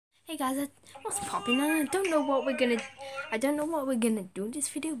Hey guys, what's popping? I don't know what we're gonna do in this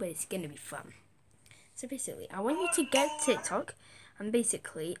video, but it's gonna be fun. So basically, I want you to get TikTok and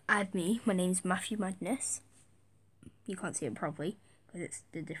basically add me. My name's Matthew Madness. You can't see it properly because it's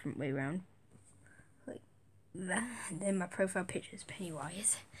the different way around. Like that. And then my profile picture is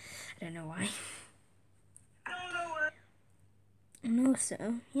Pennywise. I don't know why. And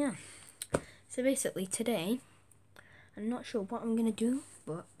also, yeah. So basically, today, I'm not sure what I'm gonna do,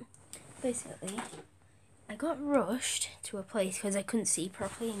 but basically, I got rushed to a place because I couldn't see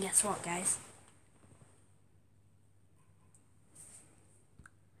properly, and guess what, guys?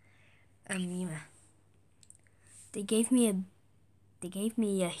 Yeah. They gave me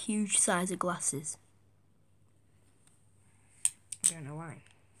a huge size of glasses. I don't know why.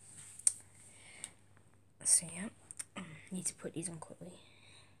 So yeah, need to put these on quickly.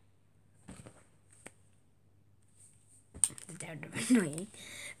 They're annoying.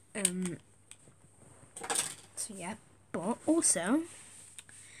 So yeah, but also,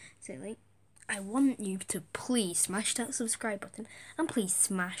 so like, I want you to please smash that subscribe button and please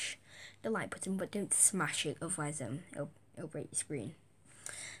smash the like button, but don't smash it, otherwise it'll break your screen.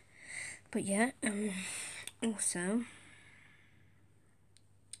 But yeah, also,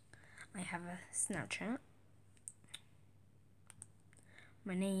 I have a Snapchat.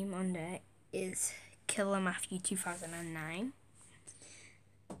 My name on there is Killer Matthew 2009.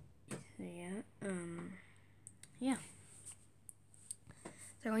 So yeah.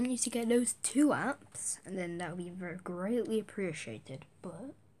 So I want you to get those two apps, and then that'll be very greatly appreciated.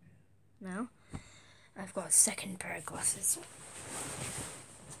 But now I've got a second pair of glasses.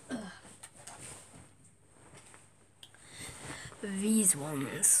 These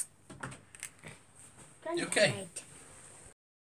ones. You okay?